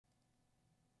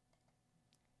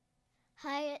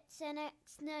Hi, it's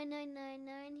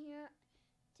NX9999 here.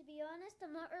 To be honest,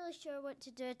 I'm not really sure what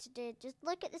to do today. Just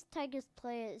look at this tiger's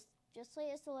play. It's just like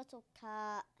it's a little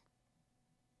cat.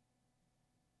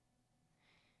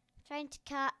 Trying to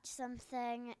catch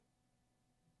something.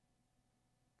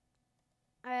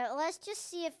 Alright, let's just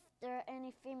see if there are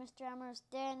any famous drummers.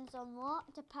 Dens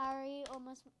unlocked. A parry,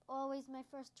 almost always my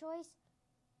first choice.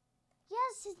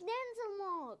 Yes, his den's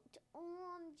unlocked.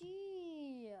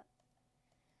 OMG.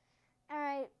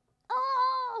 Alright.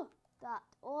 Oh! That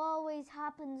always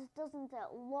happens, doesn't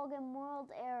it? Login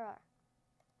world error.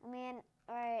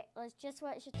 Alright, let's just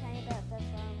watch a tiny bit of this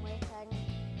while I'm waiting.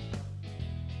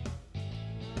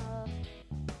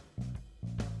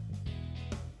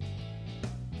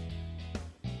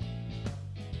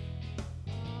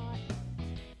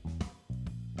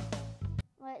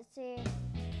 Let's see.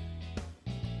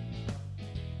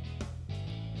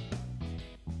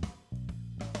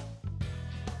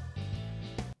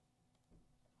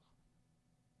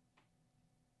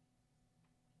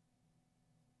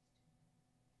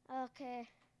 Okay.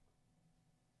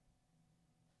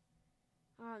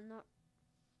 I'm not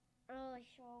really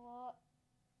sure what,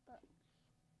 but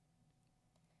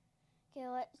okay,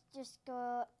 let's just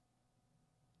go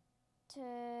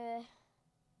to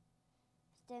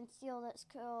stencil. That's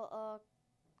cool.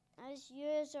 As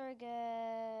user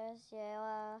guess,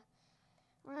 yeah.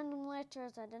 Random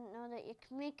letters. I didn't know that you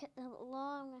can make it that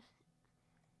long.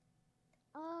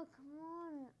 Oh, come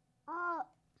on. Oh,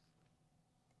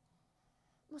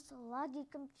 most laggy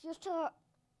computer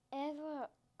ever.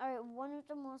 Alright, one of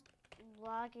the most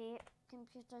laggy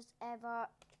computers ever.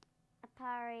 A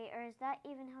parry, or is that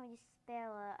even how you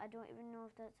spell it? I don't even know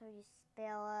if that's how you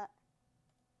spell it.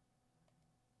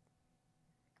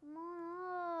 Come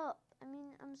on up.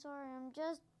 I'm sorry, I'm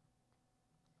just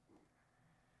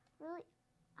really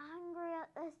angry at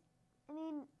this.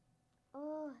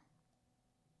 Oh.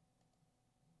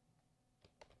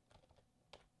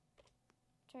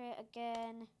 Try it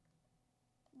again.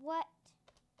 What?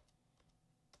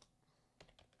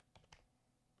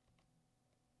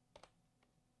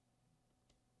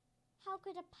 How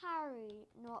could a parry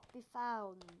not be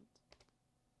found?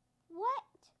 What?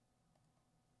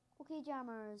 Okay,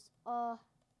 jammers.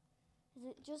 Is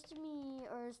it just me,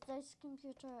 or is this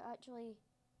computer actually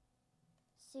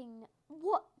saying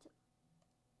what?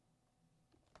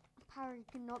 A parry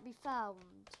cannot be found.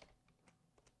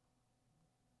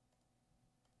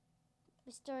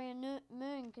 Mysteria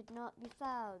Moon could not be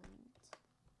found.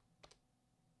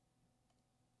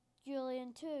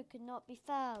 Julian 2 could not be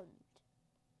found.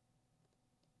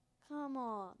 Come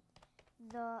on.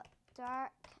 The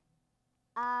Dark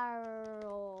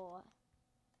Arrow.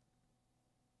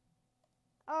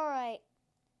 Alright.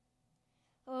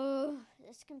 Oh,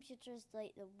 this computer is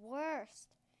like the worst.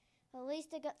 At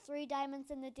least I got 3 diamonds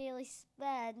in the daily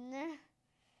spin.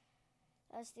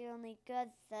 That's the only good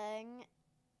thing.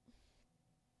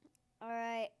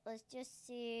 Alright, let's just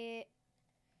see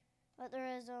what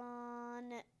there is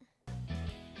on.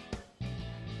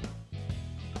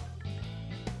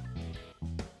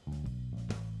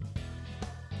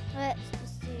 Let's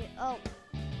just see. Oh.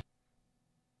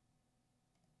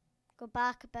 Go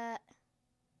back a bit.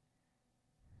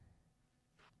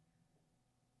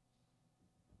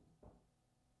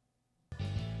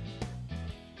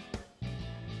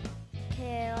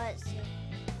 Okay, let's see.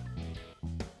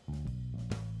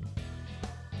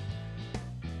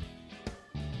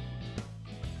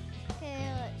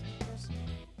 Okay, let's just.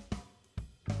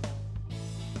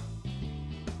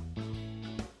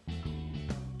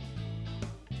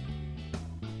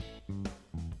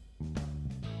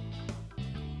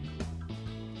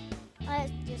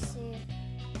 Let's just see.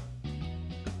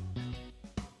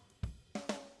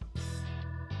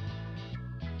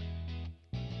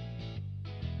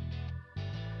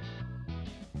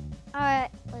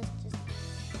 Alright, let's just.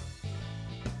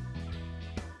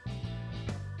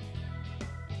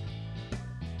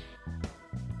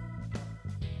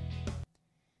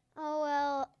 Oh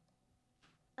well.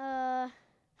 Oh,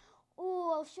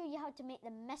 I'll show you how to make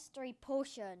the mystery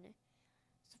potion.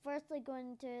 So firstly, go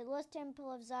into Lost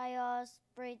Temple of Zios,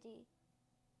 Brady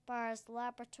Bar's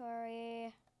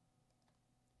laboratory.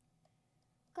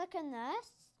 Click on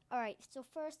this. Alright, so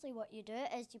firstly what you do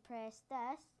is you press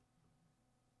this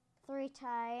 3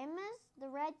 times, the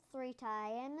red 3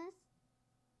 times,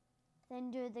 then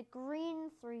do the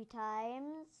green 3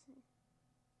 times,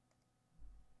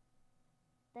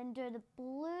 then do the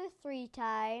blue 3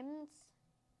 times,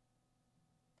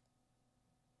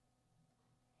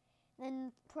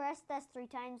 then press this 3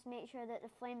 times, make sure that the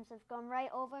flames have gone right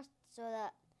over so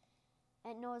that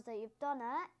it knows that you've done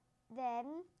it.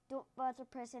 then don't bother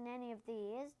pressing any of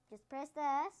these. Just press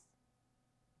this.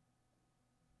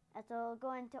 It'll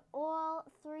go into all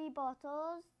 3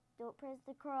 bottles. Don't press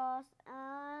the cross,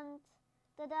 and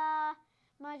ta-da!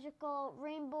 Magical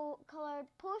rainbow colored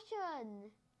potion.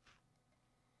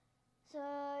 So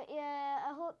yeah,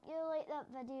 I hope you like that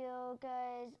video,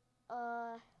 guys.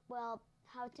 Well,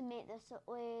 how to make this at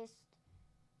least.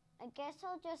 I guess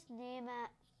I'll just name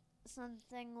it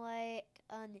something like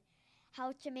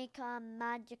how to make a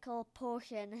magical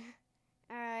potion.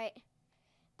 Alright,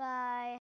 bye.